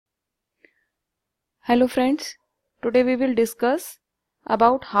Hello friends, today we will discuss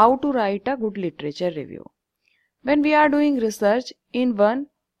about how to write a good literature review. When we are doing research in one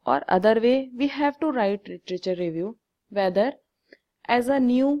or other way, we have to write literature review, whether as a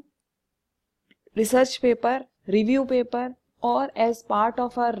new research paper, review paper, or as part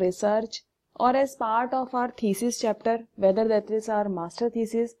of our research or as part of our thesis chapter, whether that is our master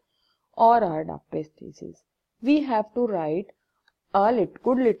thesis or our doctorate thesis. We have to write a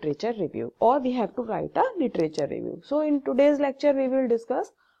good literature review, or we have to write a literature review. So in today's lecture we will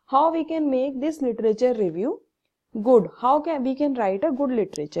discuss how we can make this literature review good. We can write a good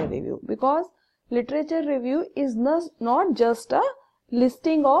literature review, because literature review is not just a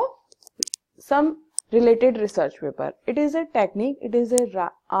listing of some related research paper. It is a technique, it is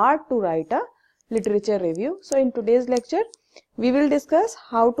a art to write a literature review. So in today's lecture we will discuss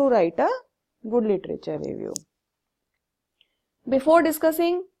how to write a good literature review. Before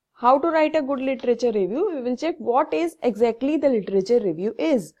discussing how to write a good literature review, we will check what is exactly the literature review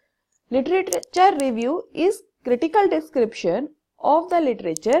is. Literature review is critical description of the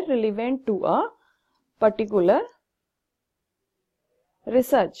literature relevant to a particular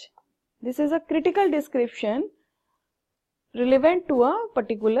research. This is a critical description relevant to a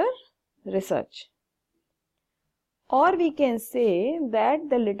particular research. Or we can say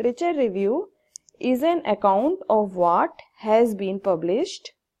that the literature review is an account of what has been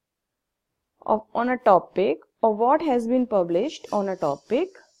published on a topic, or what has been published on a topic.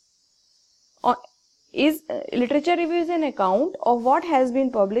 Literature review is an account of what has been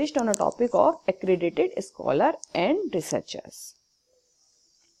published on a topic of accredited scholar and researchers.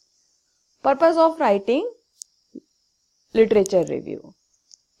 Purpose of writing literature review.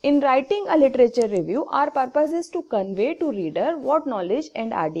 In writing a literature review, our purpose is to convey to reader what knowledge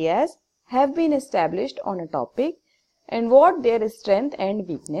and ideas have been established on a topic and what their strength and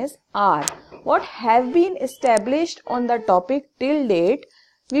weakness are. What have been established on the topic till date,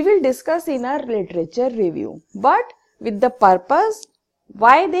 we will discuss in our literature review, but with the purpose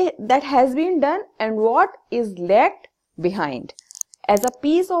why that has been done and what is left behind. As a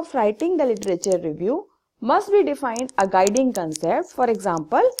piece of writing the literature review must be defined a guiding concept. For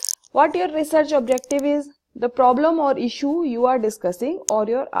example, what your research objective is, the problem or issue you are discussing, or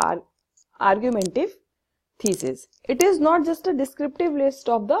your argumentative thesis. It is not just a descriptive list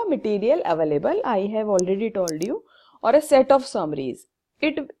of the material available, I have already told you, or a set of summaries.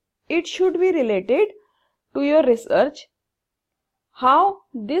 It should be related to your research. How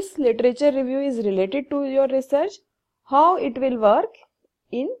this literature review is related to your research, how it will work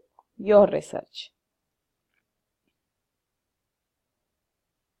in your research.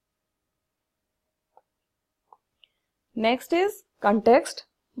 Next is context.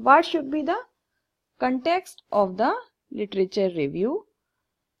 What should be the context of the literature review?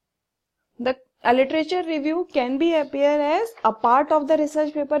 A literature review can be appear as a part of the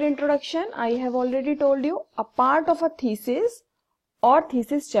research paper introduction, I have already told you, a part of a thesis or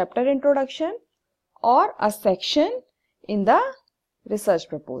thesis chapter introduction, or a section in the research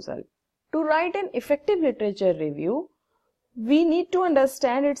proposal. To write an effective literature review, we need to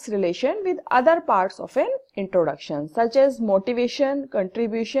understand its relation with other parts of an introduction, such as motivation,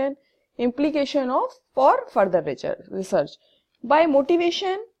 contribution, implication for further research. By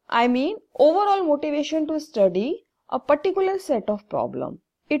motivation, I mean overall motivation to study a particular set of problem.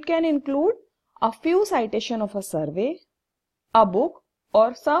 It can include a few citations of a survey, a book,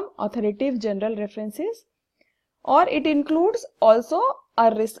 or some authoritative general references, or it includes also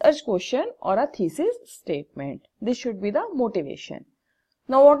a research question or a thesis statement. This should be the motivation.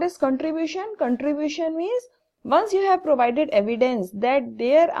 Now what is contribution? Contribution means once you have provided evidence that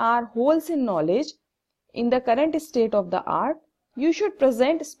there are holes in knowledge in the current state of the art, you should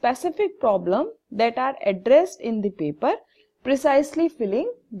present specific problems that are addressed in the paper, precisely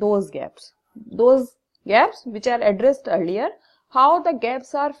filling those gaps. Those gaps which are addressed earlier, how the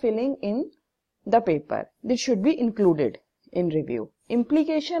gaps are filling in the paper. This should be included in review.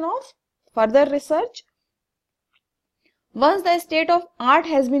 Implication of further research. Once the state of art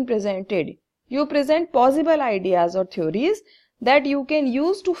has been presented, you present possible ideas or theories that you can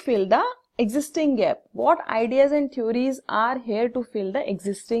use to fill the existing gap. What ideas and theories are here to fill the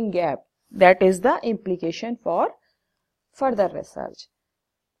existing gap? That is the implication for further research.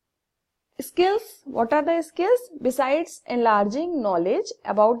 Skills. What are the skills? Besides enlarging knowledge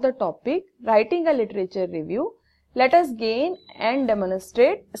about the topic, writing a literature review, let us gain and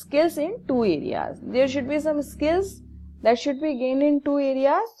demonstrate skills in two areas. There should be some skills that should be gained in two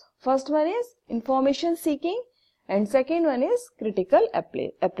areas. First one is information seeking and second one is critical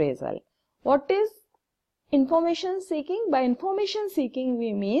appraisal. What is Information seeking. By information seeking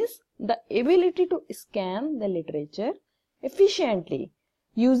we means the ability to scan the literature efficiently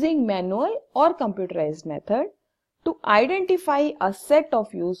using manual or computerized method to identify a set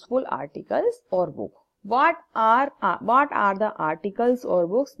of useful articles or books. What are the articles or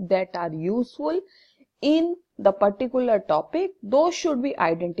books that are useful in the particular topic? Those should be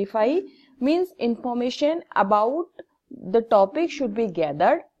identified, means information about the topic should be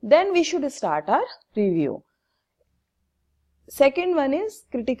gathered. Then we should start our review. Second one is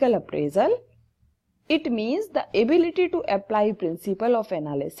critical appraisal. It means the ability to apply principle of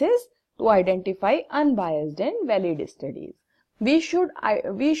analysis to identify unbiased and valid studies. We should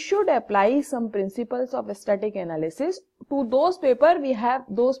apply some principles of static analysis to those paper we have,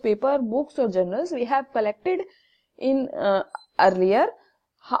 those paper, books or journals we have collected in earlier.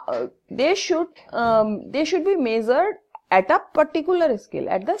 They should be measured at a particular scale,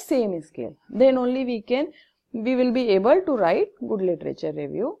 at the same scale. Then only we will be able to write good literature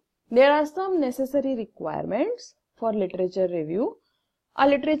review. There are some necessary requirements for literature review. A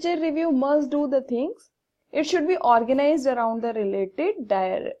literature review must do the things. It should be organized around and related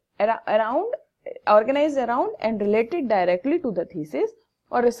directly to the thesis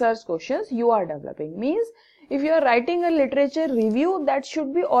or research questions you are developing. Means if you are writing a literature review, that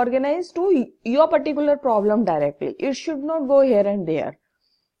should be organized to your particular problem directly. It should not go here and there.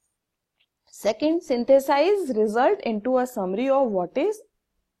 Second, synthesize result into a summary of what is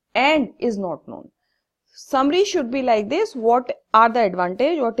and is not known. Summary should be like this: what are the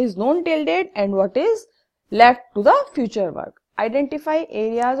advantage, what is known till date, and what is left to the future work. Identify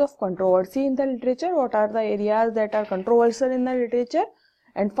areas of controversy in the literature. What are the areas that are controversial in the literature,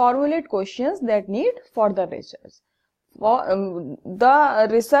 and formulate questions that need further research. The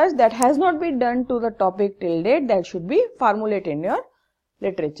research that has not been done to the topic till date, that should be formulated in your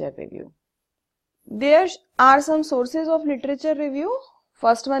literature review. There are some sources of literature review.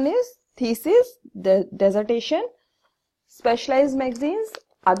 First one is thesis, dissertation, specialized magazines.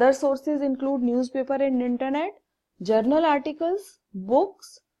 Other sources include newspaper and internet, journal articles,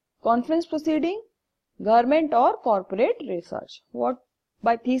 books, conference proceeding, government or corporate research. What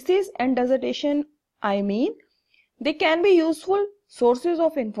by thesis and dissertation I mean, they can be useful sources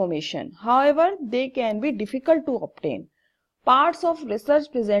of information. However, they can be difficult to obtain. Parts of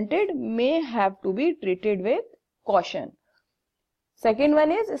research presented may have to be treated with caution. Second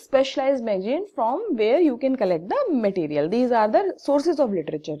one is specialized magazine, from where you can collect the material. These are the sources of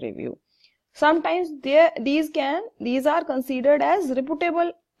literature review. Sometimes these are considered as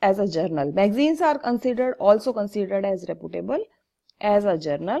reputable as a journal. Magazines are also considered as reputable as a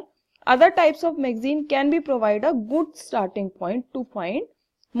journal. Other types of magazine can be provide a good starting point to find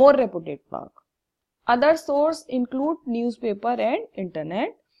more reputed work. Other sources include newspaper and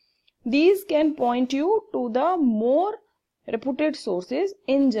internet. These can point you to the more reputed sources.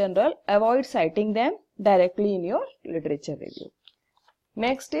 In general, avoid citing them directly in your literature review.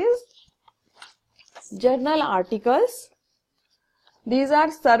 Next is journal articles. These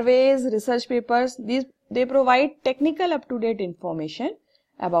are surveys, research papers. They provide technical up-to-date information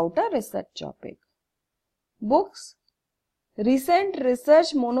about a research topic. Books. Recent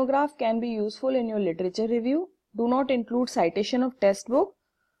research monograph can be useful in your literature review. Do not include citation of textbook,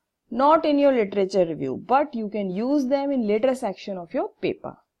 not in your literature review, but you can use them in later section of your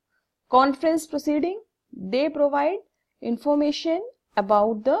paper. Conference proceeding. They provide information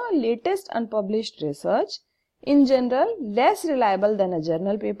about the latest unpublished research. In general, less reliable than a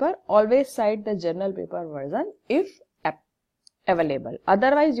journal paper. Always cite the journal paper version if available.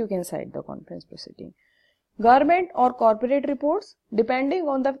 Otherwise, you can cite the conference proceeding. Government or corporate reports, depending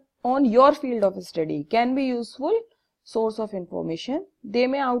on your field of study, can be useful source of information. They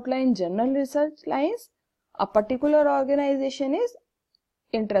may outline general research lines a particular organization is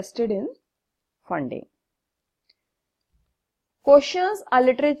interested in funding. Questions a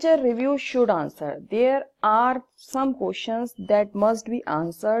literature review should answer. There are some questions that must be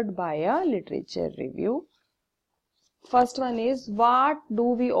answered by a literature review. First one is, what do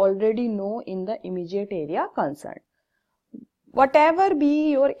we already know in the immediate area concerned? Whatever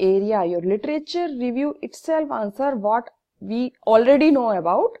be your area, your literature review itself answer what we already know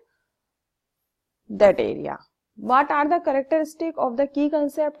about that area. What are the characteristics of the key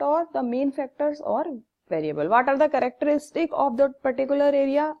concept or the main factors or variable? What are the characteristics of that particular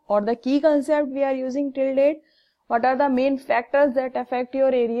area or the key concept we are using till date? What are the main factors that affect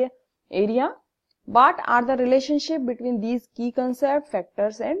your area? What are the relationship between these key concept,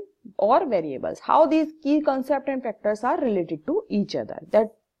 factors and or variables? How these key concept and factors are related to each other?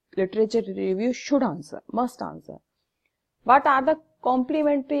 That literature review should answer, must answer. What are the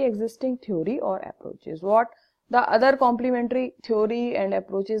complementary existing theory or approaches. What the other complementary theory and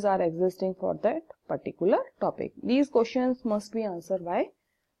approaches are existing for that particular topic. These questions must be answered by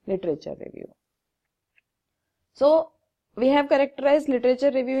literature review. So we have characterized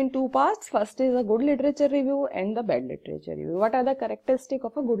literature review in two parts. First is a good literature review and the bad literature review. What are the characteristics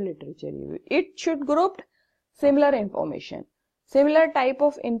of a good literature review? It should group similar information. Similar type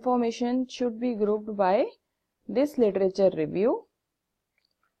of information should be grouped by this literature review.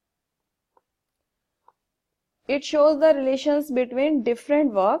 It shows the relations between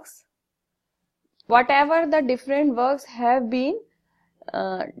different works. Whatever the different works have been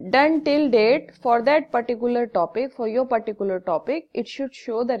done till date for that particular topic, for your particular topic, it should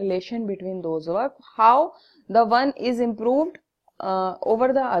show the relation between those works, how the one is improved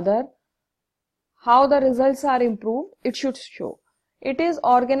over the other, how the results are improved, it should show. It is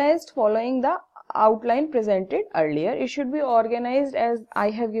organized following the outline presented earlier. It should be organized as I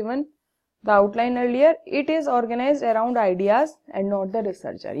have given the outline earlier. It is organized around ideas and not the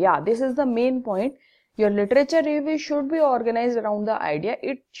researcher. Yeah, this is the main point. Your literature review should be organized around the idea.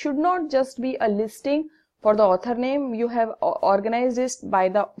 It should not just be a listing for the author name. You have organized this by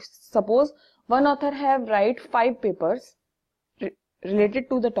the, suppose one author have write 5 papers related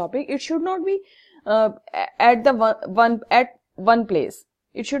to the topic. It should not be at one place.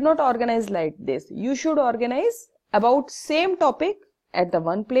 It should not organize like this. You should organize about same topic at the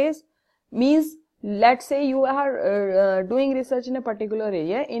one place. Means, let's say you are doing research in a particular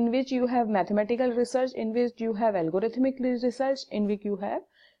area in which you have mathematical research, in which you have algorithmic research, in which you have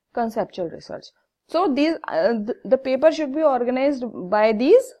conceptual research. So these the paper should be organized by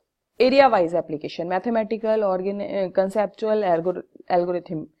these area wise application: mathematical, conceptual,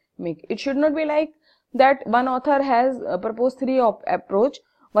 algorithmic. It should not be like that one author has proposed 3 approach.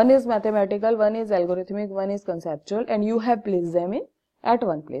 One is mathematical, one is algorithmic, one is conceptual, and you have placed them in at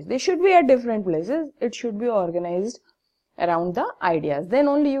one place. They should be at different places. It should be organized around the ideas. Then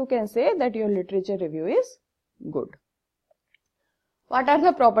only you can say that your literature review is good. What are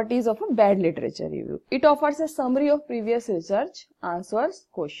the properties of a bad literature review? It offers a summary of previous research, answers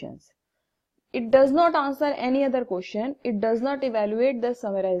questions. It does not answer any other question. It does not evaluate the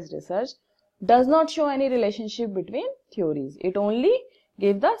summarized research. Does not show any relationship between theories. It only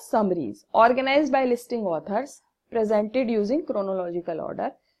gives the summaries. Organized by listing authors. Presented using chronological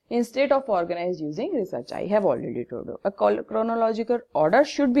order instead of organized using research. I have already told you. A chronological order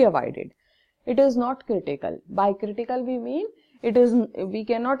should be avoided. It is not critical. By critical we mean we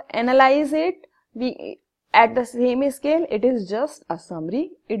cannot analyze it at the same scale. It is just a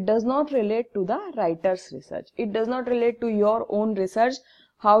summary. It does not relate to the writer's research. It does not relate to your own research.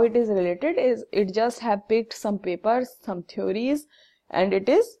 How it is related is it just have picked some papers, some theories, and it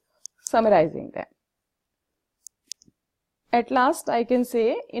is summarizing them. At last, I can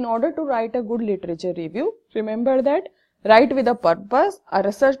say, in order to write a good literature review, remember that write with a purpose, a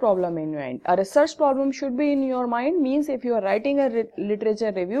research problem in mind. A research problem should be in your mind, means if you are writing a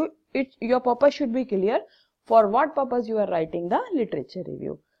literature review, your purpose should be clear for what purpose you are writing the literature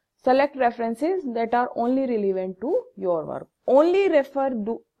review. Select references that are only relevant to your work. Only refer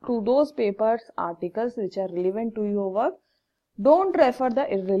to those papers, articles which are relevant to your work. Don't refer the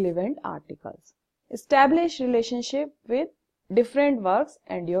irrelevant articles. Establish relationship with different works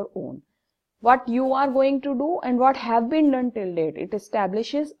and your own. What you are going to do and what have been done till date, it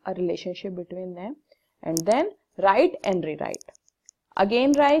establishes a relationship between them, and then write and rewrite.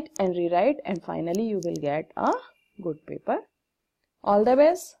 Again write and rewrite, and finally you will get a good paper. All the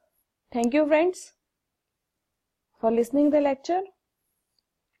best. Thank you friends for listening the lecture.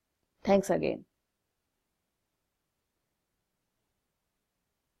 Thanks again.